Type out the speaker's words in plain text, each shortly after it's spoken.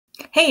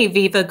Hey,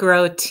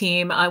 VivaGrow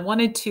team. I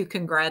wanted to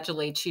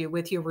congratulate you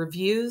with your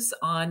reviews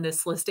on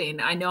this listing.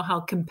 I know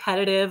how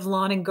competitive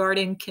lawn and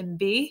garden can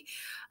be,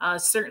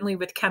 certainly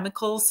with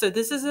chemicals. So,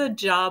 this is a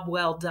job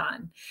well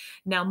done.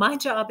 Now, my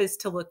job is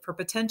to look for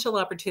potential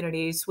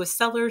opportunities with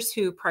sellers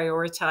who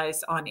prioritize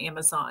on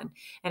Amazon.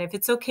 And if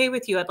it's okay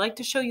with you, I'd like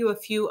to show you a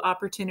few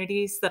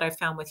opportunities that I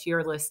found with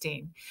your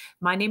listing.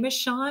 My name is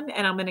Sean,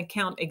 and I'm an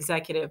account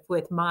executive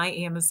with My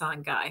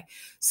Amazon Guy.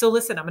 So,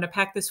 listen, I'm going to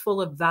pack this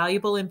full of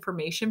valuable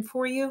information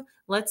for you.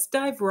 Let's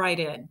dive right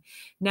in.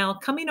 Now,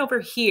 coming over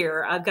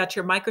here, I've got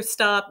your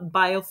Mycostop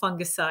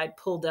Biofungicide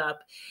pulled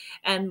up.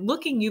 And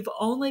looking, you've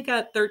only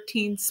got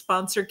 13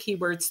 sponsored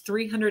keywords,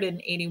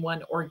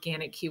 381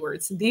 organic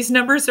keywords. These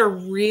numbers are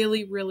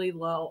really, really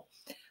low.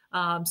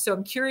 So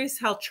I'm curious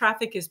how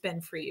traffic has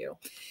been for you.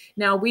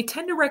 Now, we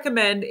tend to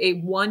recommend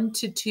a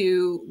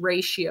 1-to-2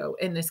 ratio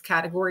in this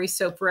category.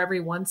 So for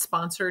every one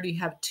sponsored, you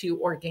have two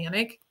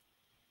organic.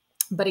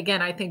 But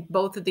again, I think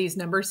both of these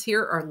numbers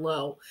here are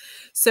low.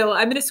 So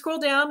I'm going to scroll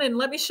down and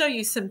let me show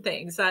you some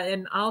things,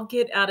 and I'll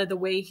get out of the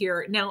way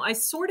here. Now, I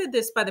sorted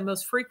this by the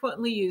most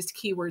frequently used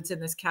keywords in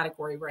this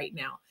category right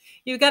now.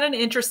 You've got an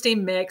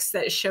interesting mix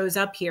that shows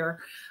up here.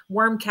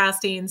 Worm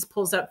castings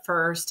pulls up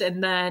first,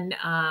 and then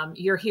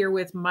you're here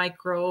with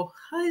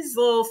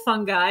mycorrhizal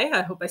fungi.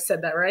 I hope I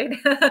said that right.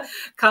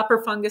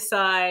 Copper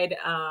fungicide,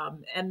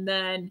 and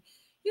then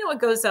it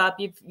goes up.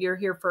 You're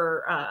here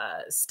for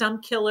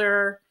stump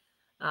killer,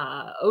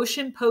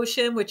 Ocean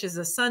Potion, which is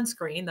a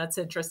sunscreen. That's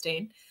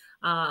interesting.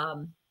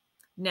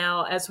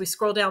 Now, as we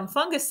scroll down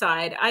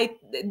fungicide,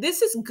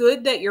 this is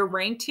good that you're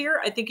ranked here.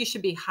 I think you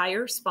should be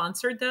higher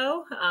sponsored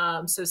though.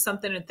 So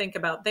something to think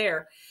about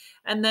there.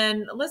 And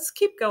then let's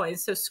keep going.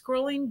 So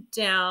scrolling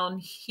down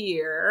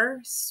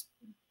here.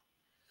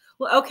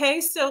 Well,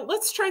 okay, so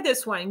let's try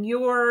this one.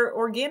 You're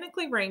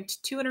organically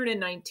ranked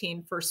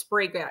 219 for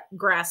spray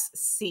grass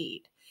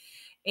seed.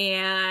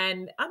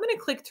 And I'm going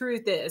to click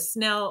through this.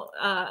 Now,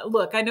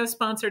 look, I know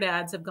sponsored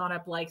ads have gone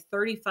up like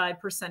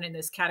 35% in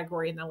this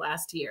category in the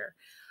last year.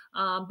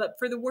 But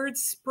for the word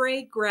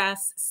spray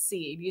grass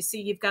seed, you see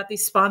you've got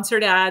these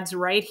sponsored ads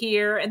right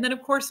here. And then,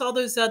 of course, all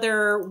those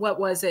other,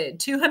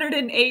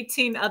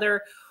 218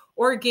 other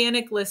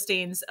organic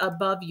listings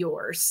above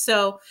yours.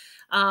 So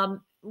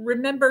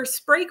remember,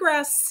 spray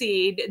grass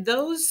seed,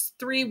 those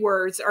three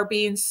words are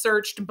being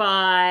searched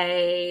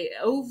by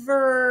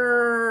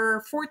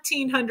over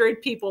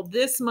 1,400 people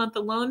this month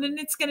alone, and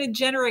it's going to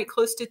generate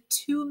close to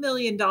 $2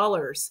 million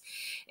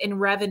in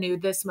revenue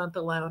this month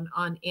alone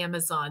on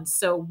Amazon.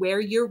 So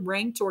where you're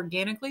ranked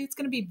organically, it's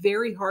going to be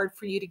very hard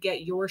for you to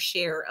get your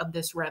share of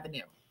this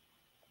revenue.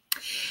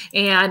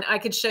 And I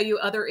could show you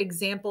other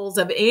examples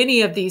of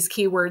any of these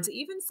keywords,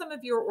 even some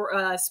of your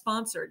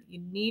sponsored.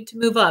 You need to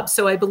move up.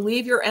 So I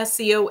believe your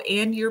SEO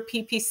and your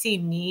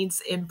PPC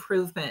needs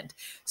improvement.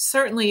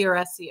 Certainly your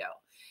SEO.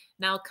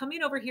 Now,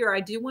 coming over here, I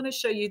do want to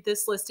show you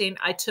this listing.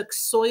 I took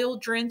soil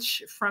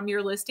drench from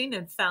your listing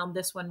and found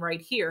this one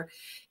right here.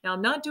 Now,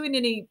 I'm not doing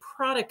any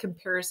product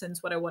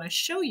comparisons. What I want to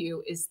show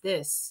you is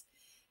this.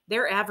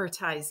 They're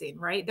advertising,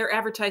 right? They're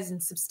advertising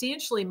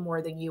substantially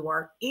more than you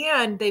are,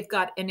 and they've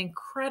got an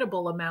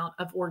incredible amount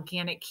of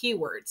organic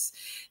keywords.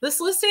 This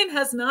listing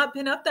has not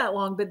been up that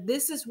long, but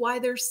this is why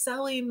they're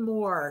selling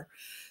more.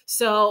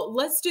 So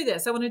let's do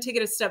this. I want to take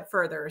it a step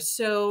further.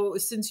 So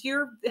since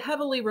you're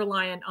heavily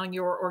reliant on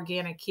your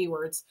organic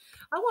keywords,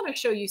 I want to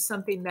show you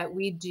something that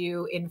we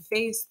do in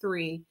phase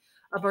 3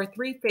 of our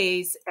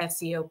 3-phase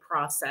SEO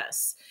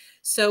process.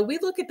 So we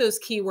look at those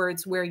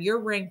keywords where you're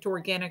ranked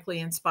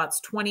organically in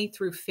spots 20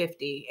 through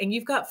 50, and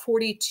you've got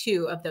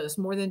 42 of those,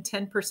 more than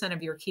 10%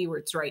 of your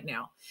keywords right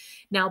now.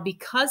 Now,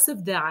 because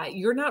of that,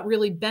 you're not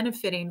really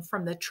benefiting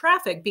from the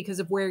traffic because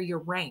of where you're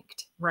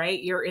ranked,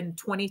 right? You're in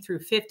 20 through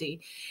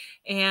 50.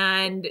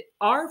 And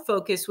our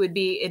focus would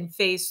be in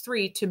phase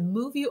 3 to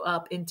move you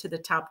up into the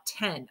top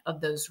 10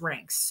 of those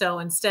ranks. So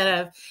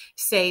instead of,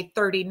 say,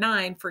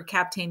 39 for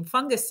Captain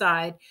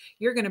Fungicide,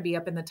 you're going to be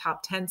up in the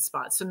top 10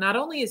 spots. So not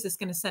only is this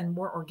going to send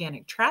more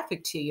organic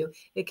traffic to you,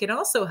 it can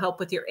also help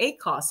with your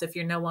ACoS if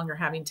you're no longer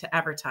having to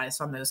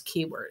advertise on those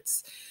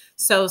keywords.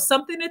 So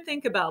something to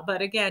think about.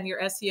 But again,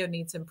 your SEO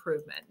needs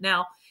improvement.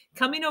 Now,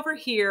 coming over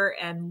here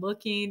and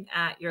looking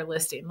at your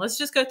listing, let's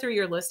just go through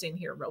your listing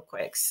here real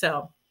quick.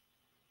 So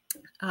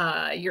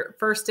your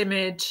first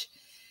image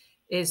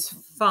is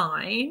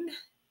fine.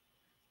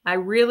 I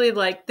really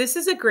like, this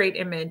is a great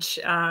image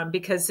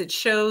because it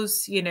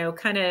shows,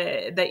 kind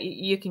of that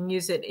you can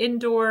use it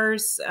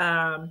indoors.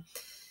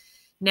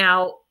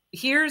 Now,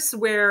 here's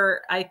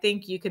where I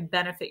think you could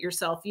benefit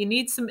yourself. You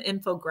need some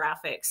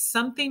infographics,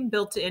 something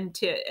built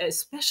into,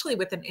 especially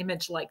with an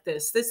image like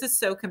this. This is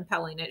so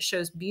compelling. It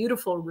shows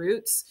beautiful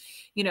roots,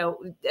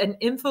 an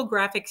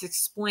infographics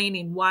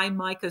explaining why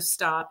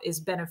Mycostop is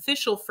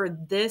beneficial for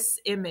this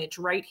image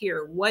right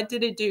here. What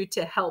did it do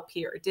to help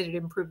here? Did it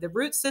improve the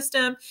root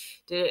system?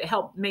 Did it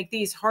help make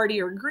these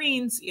hardier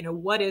greens?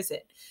 What is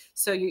it?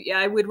 So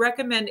I would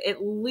recommend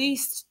at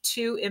least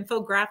 2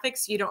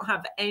 infographics. You don't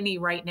have any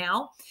right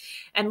now.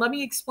 And let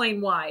me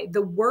explain why.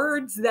 The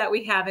words that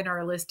we have in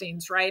our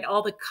listings, right?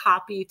 All the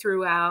copy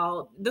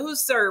throughout,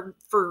 those are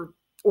for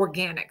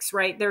organics,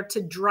 right? They're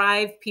to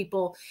drive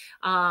people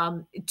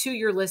to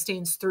your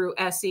listings through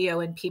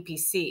SEO and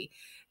PPC.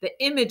 The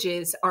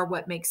images are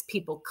what makes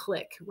people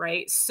click,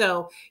 right?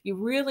 So you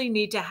really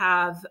need to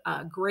have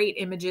great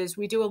images.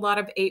 We do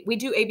we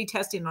do A/B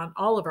testing on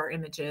all of our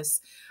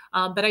images,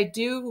 but I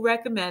do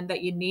recommend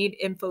that you need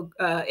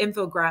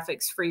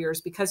infographics for yours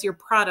because your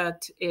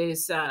product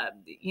is,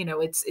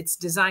 it's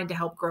designed to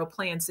help grow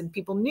plants, and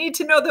people need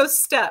to know those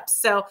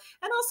steps. So,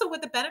 and also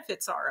what the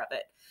benefits are of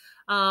it.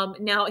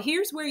 Now,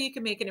 here's where you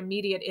can make an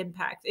immediate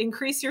impact.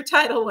 Increase your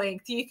title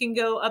length. You can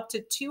go up to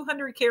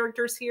 200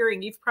 characters here,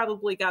 and you've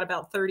probably got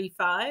about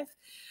 35.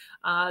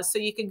 So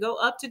you can go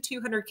up to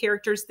 200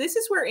 characters. This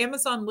is where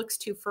Amazon looks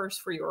to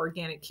first for your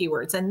organic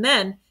keywords, and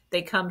then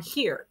they come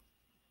here.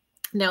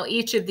 Now,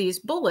 each of these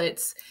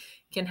bullets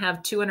can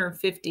have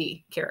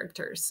 250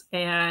 characters.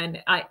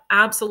 And I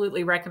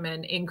absolutely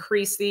recommend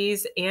increase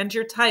these and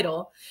your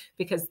title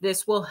because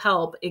this will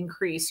help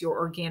increase your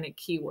organic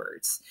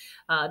keywords.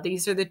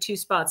 These are the 2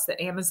 spots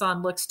that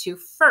Amazon looks to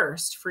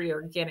first for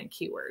your organic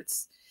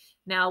keywords.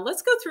 Now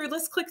let's click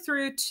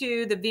through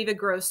to the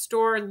VivaGrow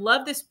store.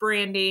 Love this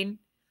branding.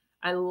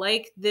 I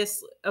like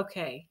this.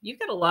 Okay, you've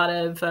got a lot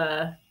of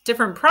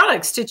different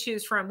products to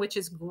choose from, which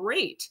is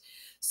great.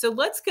 So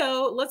let's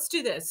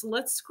do this.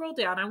 Let's scroll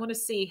down. I want to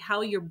see how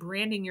you're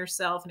branding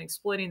yourself and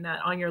exploiting that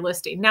on your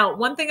listing. Now,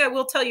 one thing I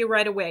will tell you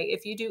right away,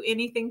 if you do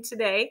anything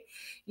today,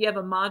 you have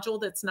a module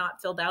that's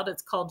not filled out.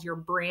 It's called your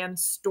brand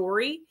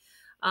story.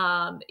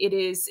 It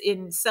is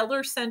in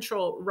Seller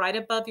Central right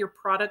above your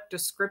product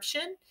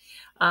description.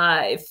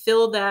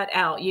 Fill that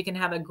out. You can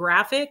have a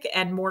graphic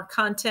and more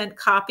content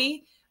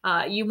copy.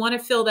 You want to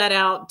fill that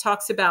out.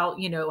 Talks about,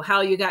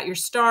 how you got your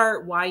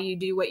start, why you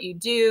do what you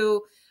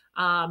do.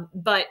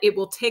 But it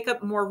will take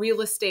up more real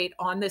estate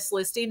on this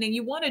listing. And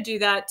you want to do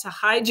that to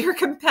hide your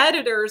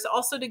competitors,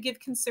 also to give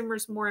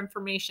consumers more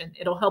information.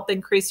 It'll help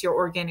increase your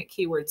organic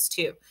keywords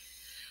too.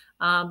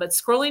 But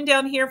scrolling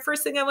down here,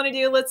 first thing I want to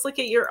do, let's look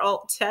at your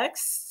alt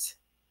text.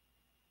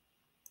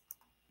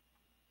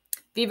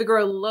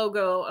 VivaGrow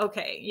logo.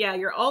 Okay. Yeah.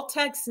 Your alt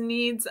text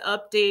needs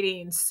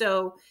updating.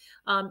 So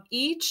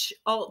each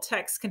alt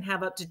text can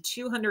have up to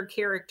 200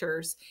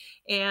 characters.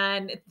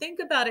 And think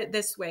about it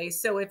this way.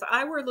 So if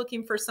I were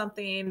looking for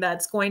something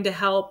that's going to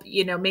help,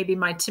 maybe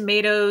my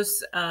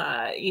tomatoes,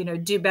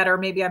 do better,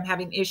 maybe I'm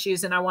having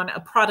issues and I want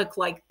a product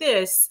like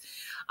this,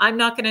 I'm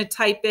not going to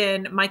type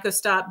in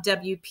Mycostop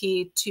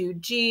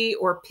WP2G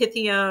or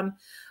Pythium.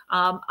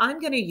 I'm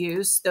going to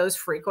use those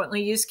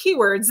frequently used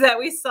keywords that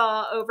we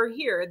saw over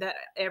here that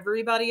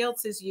everybody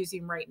else is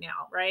using right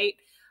now, right?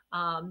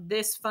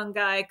 This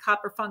fungi,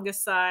 copper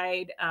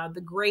fungicide,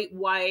 the great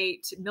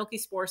white, milky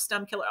spore,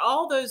 stump killer,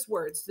 all those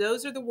words.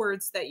 Those are the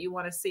words that you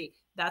want to see.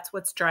 That's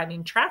what's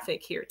driving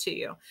traffic here to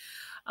you.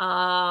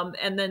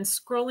 And then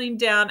scrolling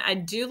down, I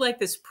do like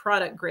this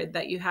product grid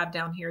that you have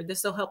down here.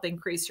 This will help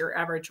increase your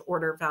average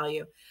order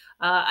value.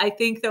 I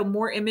think though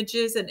more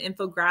images and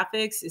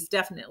infographics is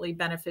definitely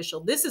beneficial.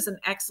 This is an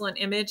excellent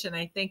image. And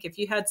I think if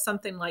you had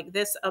something like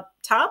this up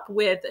top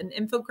with an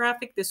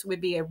infographic, this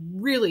would be a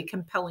really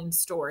compelling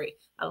story.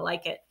 I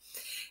like it.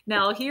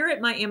 Now, here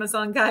at My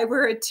Amazon Guy,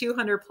 we're a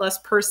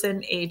 200+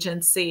 person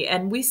agency,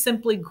 and we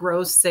simply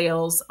grow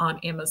sales on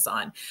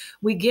Amazon.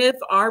 We give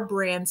our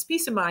brands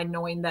peace of mind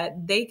knowing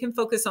that they can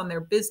focus on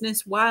their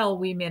business while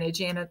we manage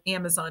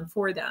Amazon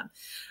for them.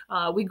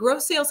 We grow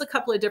sales a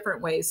couple of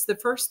different ways. The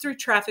first through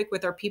traffic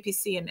with our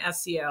PPC and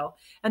SEO,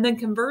 and then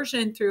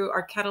conversion through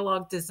our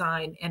catalog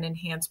design and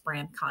enhanced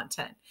brand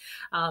content.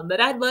 But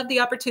I'd love the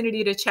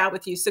opportunity to chat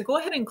with you. So go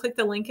ahead and click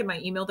the link in my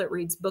email that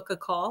reads book a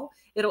call.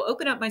 It'll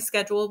open up my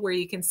schedule where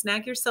you can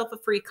snag yourself a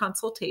free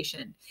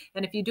consultation.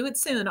 And if you do it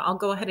soon, I'll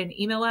go ahead and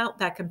email out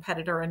that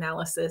competitor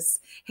analysis.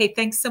 Hey,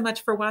 thanks so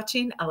much for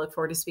watching. I look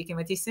forward to speaking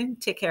with you soon.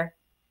 Take care.